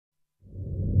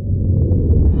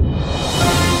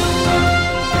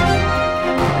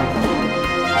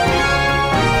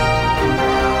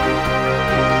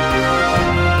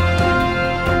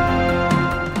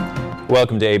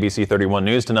Welcome to ABC31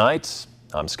 News Tonight.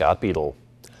 I'm Scott Beadle.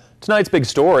 Tonight's big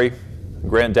story.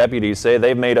 Grant deputies say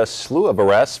they've made a slew of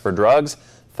arrests for drugs,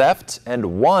 theft,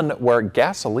 and one where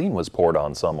gasoline was poured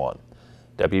on someone.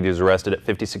 Deputies arrested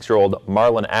 56-year-old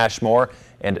Marlon Ashmore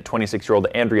and 26-year-old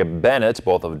Andrea Bennett,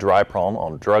 both of Dry Palm,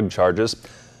 on drug charges.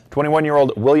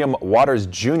 21-year-old William Waters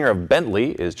Jr. of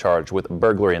Bentley is charged with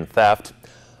burglary and theft.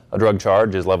 A drug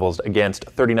charge is leveled against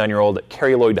 39-year-old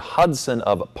Carrie Lloyd Hudson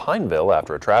of Pineville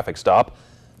after a traffic stop.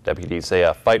 Deputies say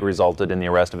a fight resulted in the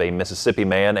arrest of a Mississippi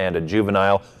man and a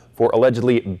juvenile for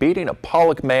allegedly beating a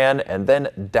Pollock man and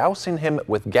then dousing him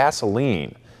with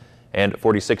gasoline. And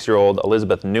 46-year-old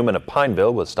Elizabeth Newman of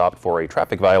Pineville was stopped for a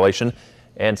traffic violation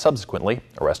and subsequently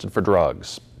arrested for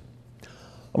drugs.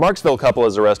 A Marksville couple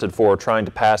is arrested for trying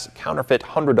to pass counterfeit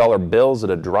 $100 bills at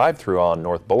a drive-thru on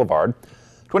North Boulevard.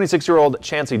 26-year-old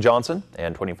Chancey Johnson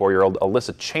and 24-year-old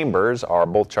Alyssa Chambers are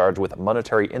both charged with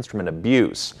monetary instrument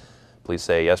abuse. Police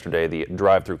say yesterday the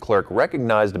drive-thru clerk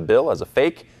recognized a bill as a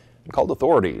fake and called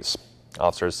authorities.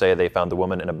 Officers say they found the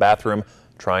woman in a bathroom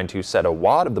trying to set a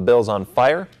wad of the bills on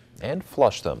fire and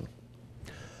flush them.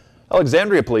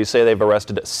 Alexandria police say they've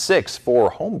arrested 6 for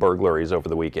home burglaries over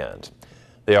the weekend.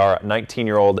 They are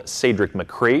 19-year-old Cedric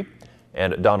McCree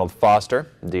and Donald Foster,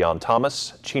 Dion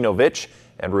Thomas, Chino Vitch,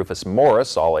 and Rufus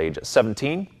Morris, all age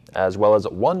 17, as well as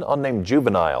one unnamed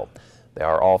juvenile. They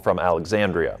are all from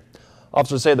Alexandria.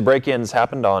 Officers say the break-ins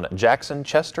happened on Jackson,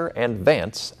 Chester, and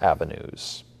Vance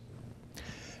Avenues.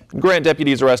 Grant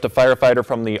deputies arrest a firefighter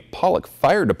from the Pollock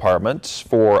Fire Department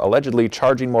for allegedly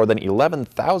charging more than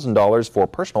 $11,000 for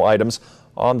personal items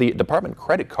on the department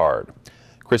credit card.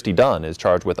 Christy Dunn is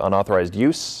charged with unauthorized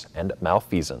use and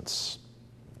malfeasance.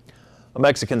 A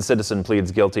Mexican citizen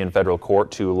pleads guilty in federal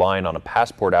court to lying on a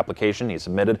passport application he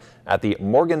submitted at the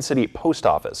Morgan City Post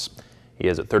Office. He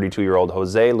is 32-year-old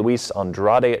Jose Luis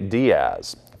Andrade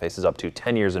Diaz. He faces up to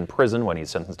 10 years in prison when he's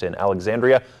sentenced in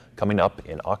Alexandria coming up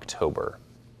in October.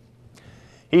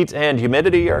 Heat and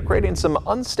humidity are creating some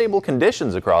unstable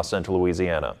conditions across central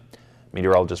Louisiana.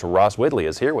 Meteorologist Ross Whitley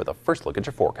is here with a first look at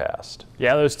your forecast.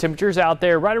 Yeah, those temperatures out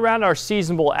there right around our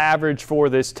seasonable average for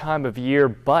this time of year,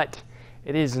 but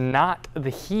it is not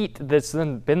the heat that's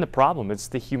been the problem. It's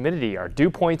the humidity. Our dew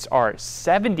points are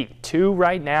 72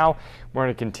 right now. We're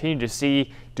going to continue to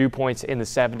see dew points in the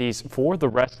 70s for the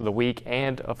rest of the week.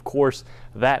 And of course,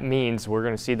 that means we're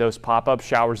going to see those pop-up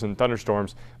showers and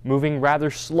thunderstorms moving rather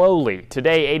slowly.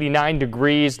 Today, 89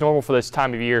 degrees, normal for this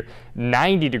time of year,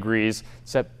 90 degrees,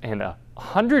 and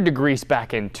 100 degrees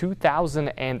back in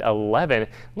 2011.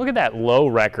 Look at that low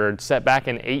record set back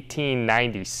in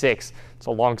 1896. It's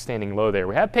a long-standing low there.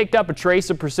 We have picked up a trace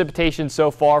of precipitation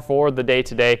so far for the day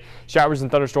today. Showers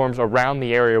and thunderstorms around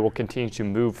the area will continue to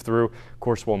move through. Of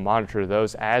course, we'll monitor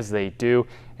those as they do,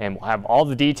 and we'll have all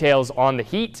the details on the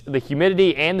heat, the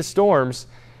humidity, and the storms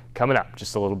coming up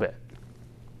just a little bit.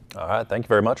 All right, thank you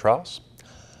very much, Ross.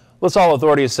 LaSalle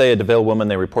authorities say a DeVille woman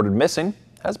they reported missing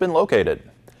has been located.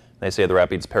 They say the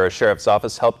Rapides Parish Sheriff's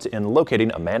Office helped in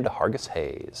locating Amanda Hargis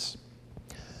Hayes.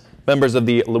 Members of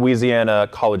the Louisiana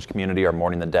college community are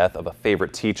mourning the death of a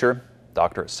favorite teacher,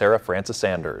 Dr. Sarah Frances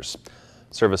Sanders.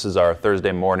 Services are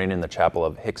Thursday morning in the chapel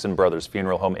of Hickson Brothers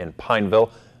Funeral Home in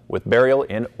Pineville, with burial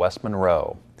in West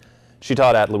Monroe. She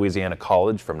taught at Louisiana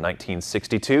College from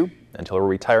 1962 until her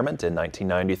retirement in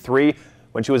 1993,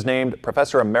 when she was named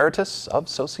Professor Emeritus of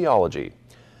Sociology.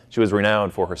 She was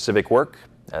renowned for her civic work,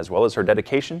 as well as her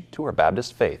dedication to her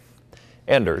Baptist faith.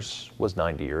 Anders was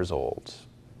 90 years old.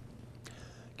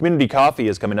 Community Coffee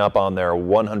is coming up on their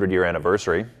 100-year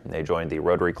anniversary. They joined the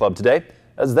Rotary Club today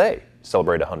as they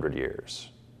celebrate 100 years.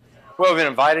 Well, we've been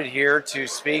invited here to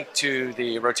speak to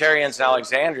the Rotarians in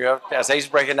Alexandria as they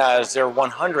recognize their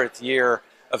 100th year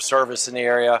of service in the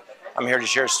area. I'm here to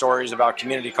share stories about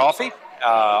Community Coffee,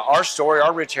 our story,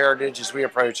 our rich heritage as we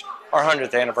approach our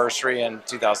 100th anniversary in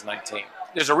 2019.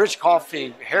 There's a rich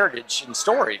coffee heritage and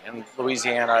story in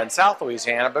Louisiana and South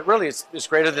Louisiana, but really it's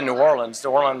greater than New Orleans. New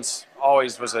Orleans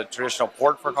always was a traditional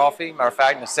port for coffee. Matter of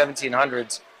fact, in the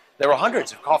 1700s, there were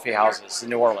hundreds of coffee houses in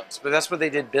New Orleans, but that's where they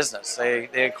did business.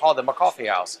 They called them a coffee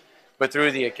house. But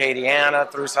through the Acadiana,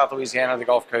 through South Louisiana, the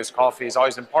Gulf Coast coffee has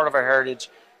always been part of our heritage.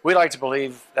 We like to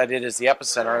believe that it is the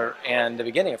epicenter and the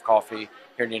beginning of coffee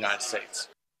here in the United States.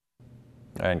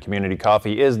 And Community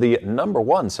Coffee is the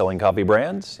 #1 selling coffee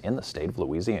brand in the state of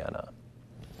Louisiana.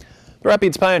 The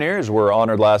Rapides Pioneers were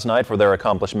honored last night for their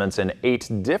accomplishments in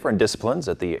 8 different disciplines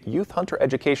at the Youth Hunter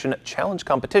Education Challenge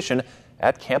competition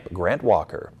at Camp Grant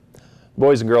Walker.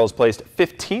 Boys and girls placed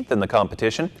 15th in the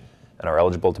competition and are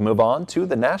eligible to move on to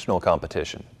the national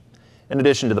competition. In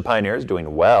addition to the Pioneers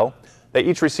doing well, they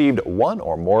each received 1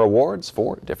 or more awards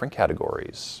for different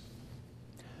categories.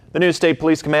 The new state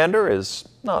police commander is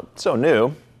not so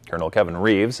new. Colonel Kevin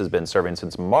Reeves has been serving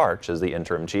since March as the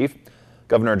interim chief.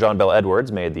 Governor John Bel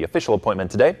Edwards made the official appointment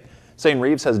today, saying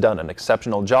Reeves has done an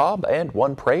exceptional job and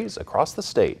won praise across the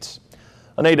state.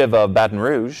 A native of Baton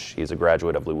Rouge, he's a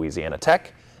graduate of Louisiana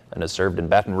Tech and has served in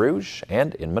Baton Rouge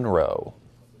and in Monroe.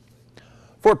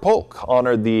 Fort Polk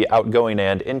honored the outgoing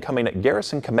and incoming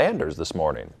garrison commanders this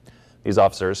morning. These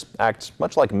officers act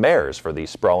much like mayors for the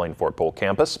sprawling Fort Polk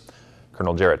campus.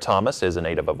 Colonel Jarrett Thomas is a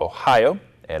native of Ohio,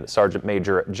 and Sergeant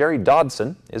Major Jerry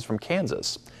Dodson is from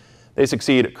Kansas. They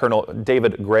succeed Colonel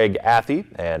David Greg Athey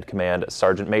and Command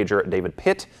Sergeant Major David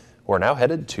Pitt, who are now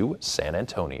headed to San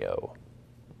Antonio.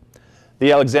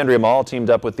 The Alexandria Mall teamed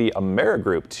up with the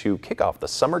AmeriGroup to kick off the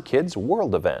Summer Kids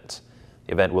World event.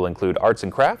 The event will include arts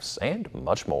and crafts and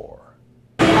much more.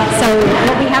 So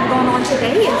what we have going on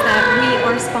today is that we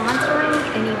are sponsoring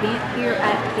an event here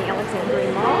at the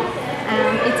Alexandria Mall.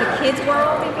 It's a Kids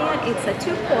World event. It's a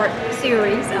two-part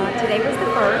series. Today was the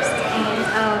first, and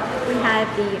we had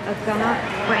the Gunner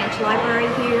Branch Library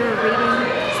here reading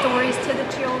stories to the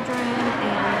children,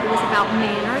 and it was about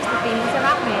manners. The theme was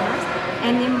about manners.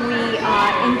 And then we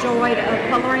enjoyed a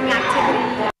coloring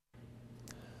activity.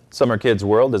 Summer Kids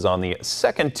World is on the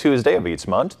second Tuesday of each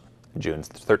month, June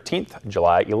 13th,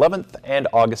 July 11th, and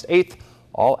August 8th,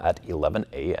 all at 11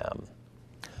 a.m.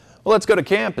 Well, let's go to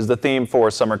camp is the theme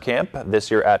for summer camp this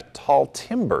year at Tall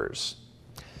Timbers.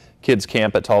 Kids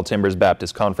Camp at Tall Timbers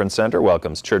Baptist Conference Center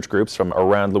welcomes church groups from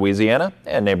around Louisiana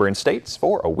and neighboring states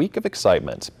for a week of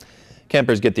excitement.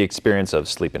 Campers get the experience of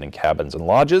sleeping in cabins and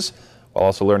lodges, while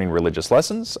also learning religious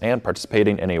lessons and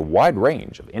participating in a wide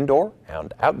range of indoor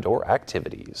and outdoor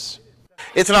activities.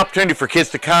 It's an opportunity for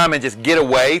kids to come and just get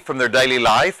away from their daily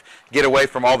life, get away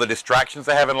from all the distractions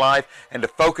they have in life, and to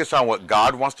focus on what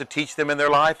God wants to teach them in their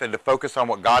life and to focus on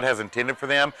what God has intended for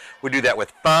them. We do that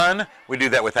with fun, we do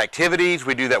that with activities,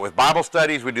 we do that with Bible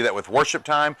studies, we do that with worship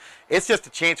time. It's just a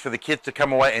chance for the kids to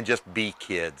come away and just be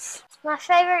kids. My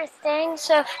favorite thing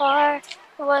so far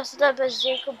was the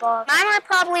bazooka ball. Mine would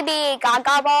probably be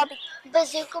Gaga ball.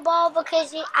 Bazooka ball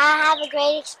because I have a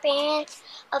great experience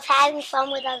of having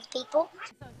fun with other people.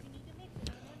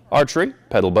 Archery,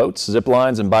 pedal boats, zip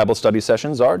lines, and Bible study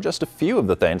sessions are just a few of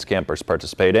the things campers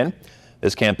participate in.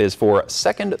 This camp is for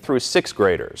 2nd through 6th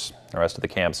graders. The rest of the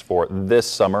camps for this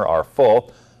summer are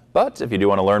full, but if you do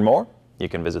want to learn more, you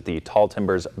can visit the Tall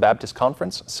Timbers Baptist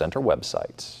Conference Center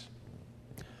website.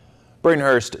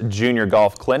 Brainhurst Junior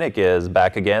Golf Clinic is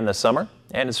back again this summer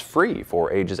and is free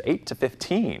for ages 8 to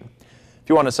 15. If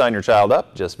you want to sign your child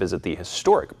up, just visit the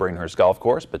historic Brainhurst Golf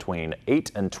Course between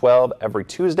 8 and 12 every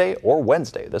Tuesday or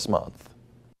Wednesday this month.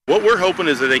 What we're hoping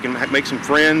is that they can make some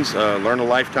friends, learn a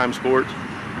lifetime sport,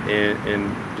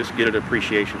 and just get an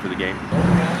appreciation for the game.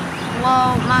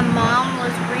 Well, my mom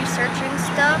was researching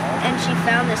stuff and she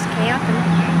found this camp and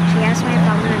she asked me if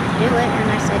I wanted to do it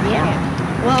and I said yeah.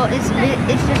 Well, it's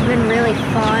just been really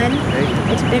fun.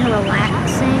 It's been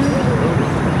relaxing.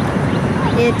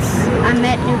 I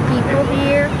met new people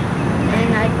here,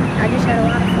 and I just had a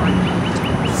lot of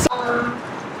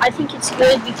fun. I think it's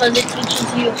good because it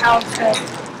teaches you how to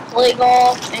play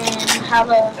golf and how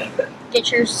to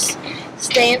get your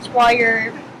stance while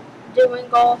you're doing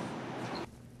golf.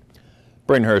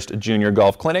 Brainhurst Junior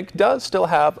Golf Clinic does still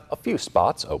have a few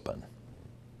spots open.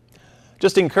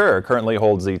 Justine Kerr currently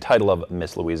holds the title of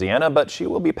Miss Louisiana, but she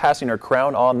will be passing her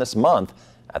crown on this month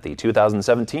at the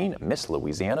 2017 Miss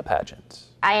Louisiana pageant.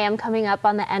 I am coming up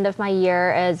on the end of my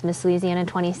year as Miss Louisiana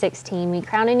 2016. We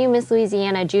crown a new Miss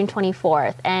Louisiana June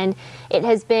 24th, and it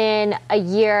has been a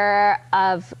year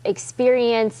of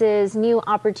experiences, new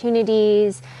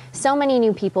opportunities, so many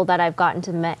new people that I've gotten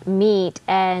to meet,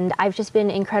 and I've just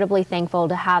been incredibly thankful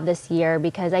to have this year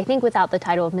because I think without the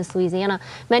title of Miss Louisiana,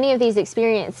 many of these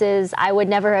experiences I would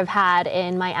never have had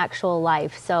in my actual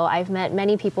life. So I've met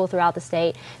many people throughout the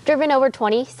state, driven over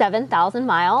 27,000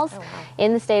 miles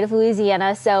in the state of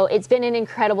Louisiana. So it's been an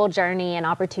incredible journey and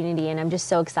opportunity, and I'm just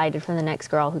so excited for the next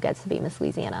girl who gets to be Miss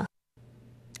Louisiana.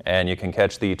 And you can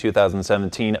catch the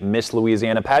 2017 Miss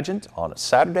Louisiana pageant on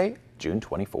Saturday, June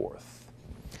 24th.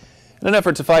 In an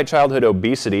effort to fight childhood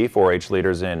obesity, 4-H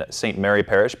leaders in St. Mary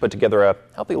Parish put together a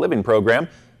healthy living program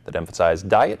that emphasized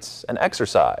diets and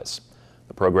exercise.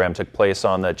 The program took place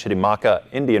on the Chitimacha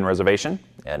Indian Reservation,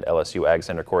 and LSU Ag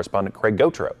Center correspondent Craig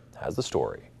Gautreaux has the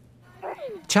story.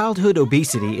 Childhood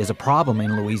obesity is a problem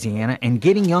in Louisiana, and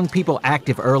getting young people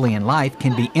active early in life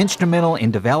can be instrumental in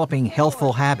developing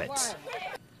healthful habits.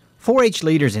 4-H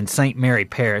leaders in St. Mary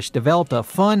Parish developed a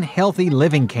fun, healthy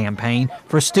living campaign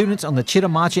for students on the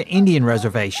Chitimacha Indian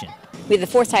Reservation. We have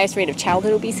the 4th highest rate of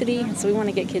childhood obesity, so we want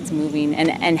to get kids moving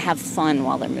and have fun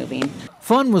while they're moving.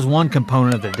 Fun was one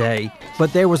component of the day,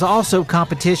 but there was also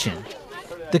competition.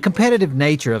 The competitive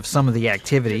nature of some of the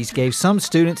activities gave some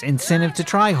students incentive to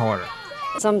try harder.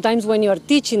 Sometimes when you're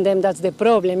teaching them, that's the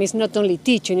problem. It's not only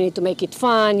teaching, you need to make it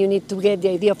fun, you need to get the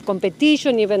idea of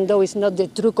competition, even though it's not the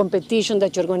true competition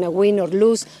that you're going to win or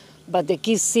lose, but the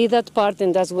kids see that part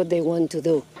and that's what they want to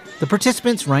do. The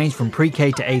participants ranged from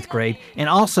pre-K to 8th grade and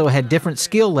also had different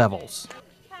skill levels.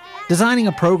 Designing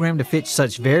a program to fit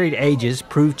such varied ages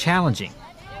proved challenging.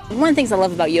 One of the things I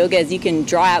love about yoga is you can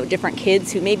draw out different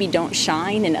kids who maybe don't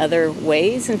shine in other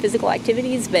ways in physical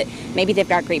activities, but maybe they've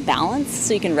got great balance,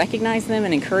 so you can recognize them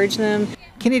and encourage them.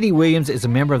 Kennedy Williams is a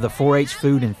member of the 4-H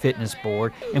Food and Fitness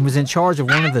Board and was in charge of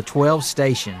one of the 12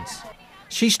 stations.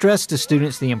 She stressed to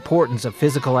students the importance of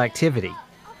physical activity.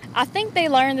 I think they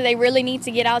learned that they really need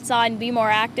to get outside and be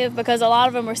more active, because a lot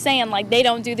of them were saying like they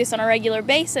don't do this on a regular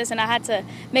basis, and I had to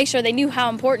make sure they knew how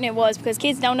important it was because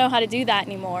kids don't know how to do that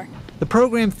anymore. The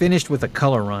program finished with a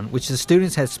color run, which the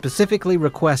students had specifically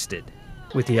requested.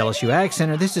 With the LSU Ag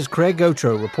Center, this is Craig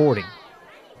Gotro reporting.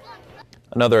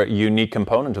 Another unique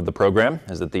component of the program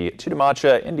is that the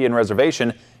Chitimacha Indian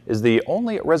Reservation is the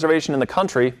only reservation in the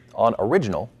country on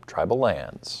original tribal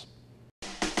lands.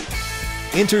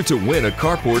 Enter to win a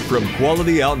carport from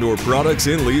Quality Outdoor Products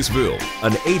in Leesville.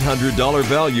 An $800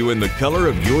 value in the color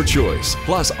of your choice,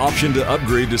 plus option to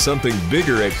upgrade to something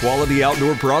bigger at Quality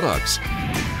Outdoor Products.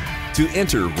 To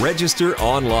enter, register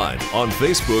online on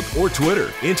Facebook or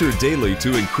Twitter. Enter daily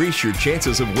to increase your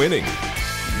chances of winning.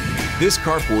 This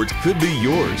carport could be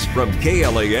yours from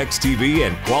KLAX TV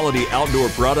and Quality Outdoor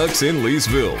Products in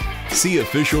Leesville. See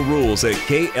official rules at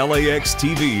KLAXTV.com.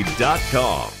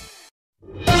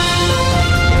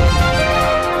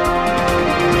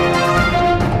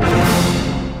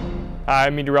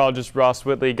 I'm meteorologist Ross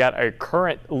Whitley. Got a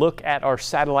current look at our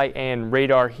satellite and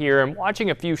radar here. I'm watching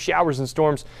a few showers and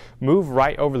storms move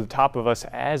right over the top of us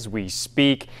as we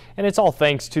speak. And it's all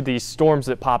thanks to these storms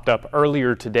that popped up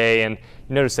earlier today. And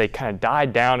you notice they kind of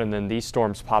died down and then these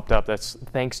storms popped up. That's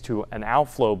thanks to an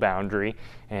outflow boundary.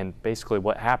 And basically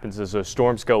what happens is those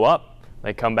storms go up,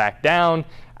 they come back down,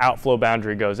 outflow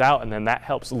boundary goes out, and then that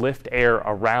helps lift air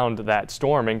around that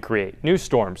storm and create new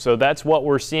storms. So that's what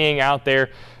we're seeing out there,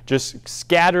 just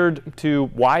scattered to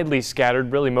widely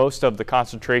scattered. Really most of the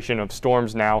concentration of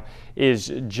storms now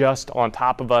is just on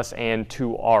top of us and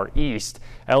to our east.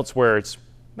 Elsewhere it's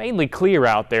mainly clear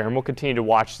out there, and we'll continue to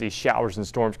watch these showers and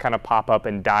storms kind of pop up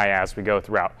and die as we go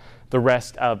throughout the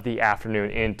rest of the afternoon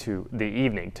into the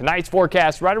evening. Tonight's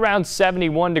forecast right around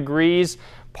 71 degrees.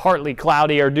 Partly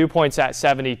cloudy. Our dew point's at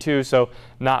 72, so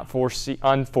not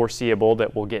unforeseeable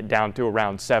that we'll get down to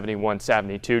around 71,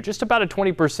 72. Just about a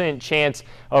 20% chance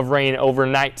of rain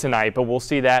overnight tonight, but we'll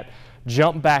see that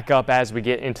jump back up as we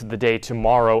get into the day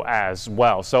tomorrow as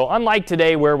well. So unlike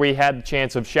today where we had the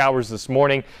chance of showers this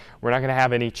morning, we're not going to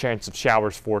have any chance of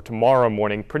showers for tomorrow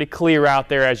morning. Pretty clear out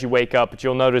there as you wake up, but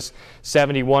you'll notice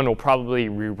 71 will probably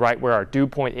be right where our dew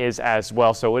point is as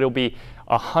well. So it'll be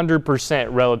 100%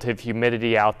 relative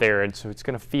humidity out there, and so it's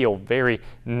going to feel very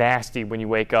nasty when you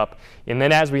wake up. And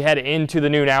then as we head into the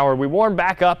noon hour, we warm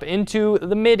back up into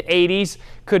the mid 80s,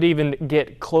 could even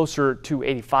get closer to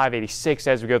 85, 86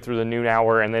 as we go through the noon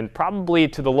hour, and then probably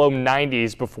to the low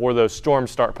 90s before those storms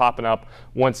start popping up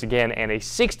once again, and a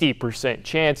 60%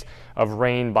 chance of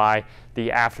rain by the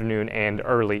afternoon and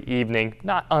early evening,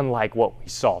 not unlike what we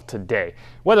saw today.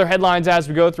 Weather headlines as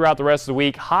we go throughout the rest of the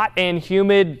week: hot and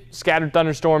humid, scattered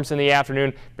thunderstorms in the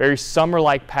afternoon, very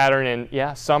summer-like pattern, and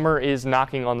yeah, summer is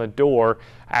knocking on the door,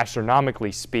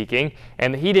 astronomically speaking.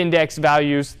 And the heat index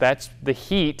values, that's the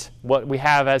heat, what we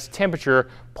have as temperature,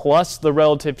 plus the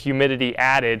relative humidity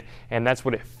added, and that's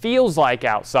what it feels like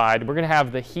outside. We're going to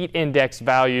have the heat index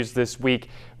values this week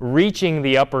reaching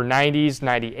the upper 90s,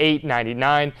 98,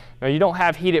 99. Now you don't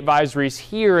have heat advisories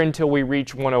here until we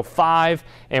reach 105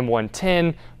 and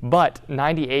 110, but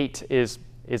 98 it's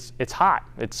hot.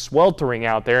 It's sweltering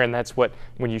out there, and that's what,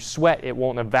 when you sweat, it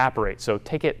won't evaporate. So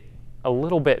take it a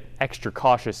little bit extra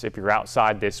cautious if you're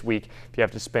outside this week, if you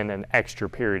have to spend an extra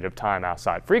period of time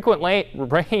outside. Frequent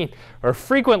rain or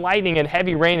frequent lightning and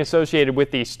heavy rain associated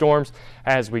with these storms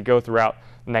as we go throughout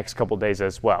the next couple days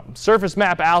as well. Surface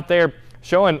map out there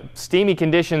showing steamy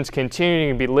conditions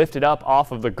continuing to be lifted up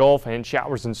off of the Gulf, and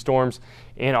showers and storms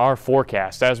in our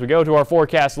forecast. As we go to our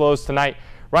forecast lows tonight,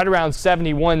 right around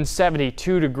 71,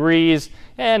 72 degrees,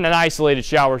 and an isolated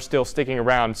shower still sticking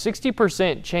around.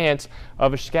 60% chance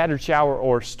of a scattered shower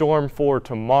or storm for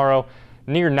tomorrow,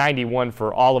 near 91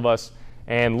 for all of us.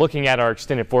 And looking at our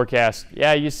extended forecast,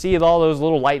 yeah, you see all those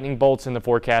little lightning bolts in the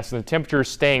forecast, and the temperature is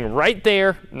staying right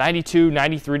there, 92,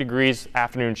 93 degrees,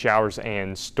 afternoon showers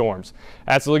and storms.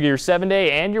 That's a look at your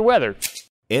 7-day and your weather.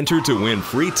 Enter to win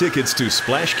free tickets to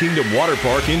Splash Kingdom Water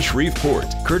Park in Shreveport,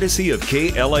 courtesy of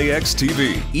KLAX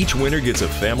TV. Each winner gets a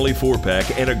family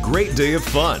 4-pack and a great day of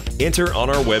fun. Enter on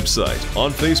our website,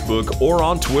 on Facebook, or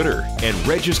on Twitter, and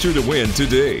register to win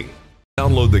today.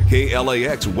 Download the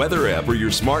KLAX weather app for your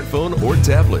smartphone or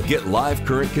tablet. Get live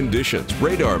current conditions,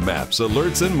 radar maps,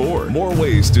 alerts, and more. More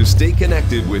ways to stay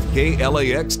connected with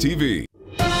KLAX TV.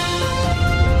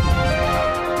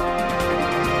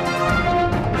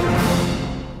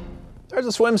 There's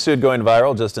a swimsuit going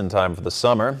viral just in time for the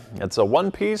summer. It's a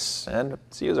one-piece and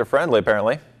it's user-friendly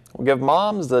apparently. Will give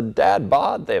moms the dad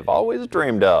bod they've always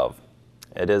dreamed of.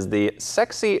 It is the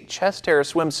sexy chest hair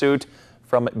swimsuit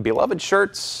from Beloved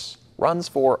Shirts. Runs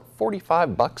for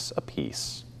 $45 a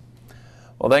piece.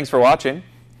 Well, thanks for watching.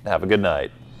 Have a good night.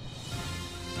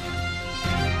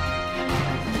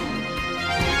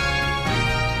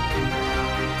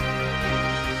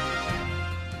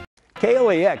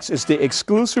 KLAX is the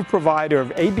exclusive provider of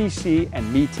ABC and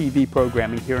MeTV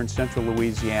programming here in Central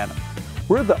Louisiana.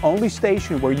 We're the only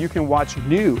station where you can watch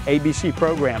new ABC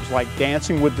programs like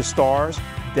Dancing with the Stars,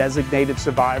 Designated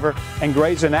Survivor, and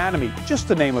Grey's Anatomy, just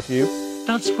to name a few.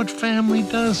 That's what family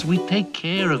does. We take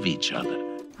care of each other.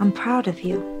 I'm proud of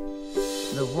you.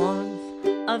 The warmth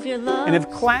of your love. And if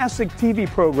classic TV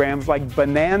programs like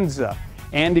Bonanza,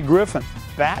 Andy Griffin,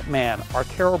 Batman, or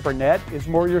Carol Burnett is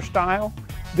more your style,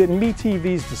 then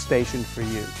MeTV's the station for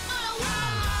you.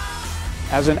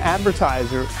 As an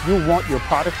advertiser, you'll want your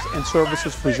products and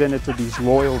services presented to these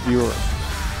loyal viewers.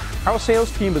 Our sales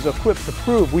team is equipped to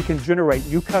prove we can generate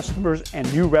new customers and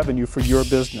new revenue for your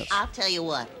business. I'll tell you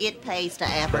what, it pays to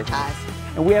advertise.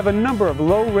 And we have a number of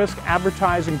low-risk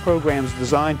advertising programs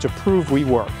designed to prove we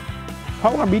work.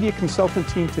 Call our media consultant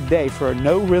team today for a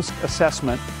no-risk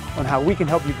assessment on how we can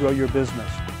help you grow your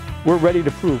business. We're ready to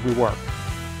prove we work.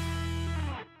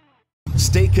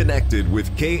 Stay connected with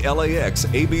KLAX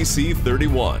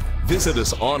ABC31. Visit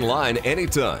us online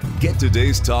anytime. Get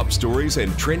today's top stories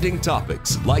and trending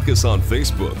topics. Like us on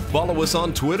Facebook. Follow us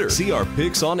on Twitter. See our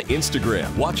pics on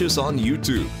Instagram. Watch us on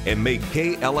YouTube. And make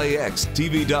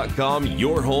KLAXTV.com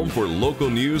your home for local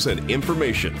news and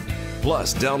information.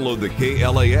 Plus, download the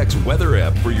KLAX weather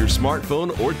app for your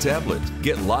smartphone or tablet.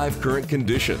 Get live current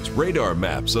conditions, radar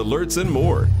maps, alerts, and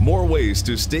more. More ways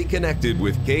to stay connected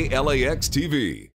with KLAX TV.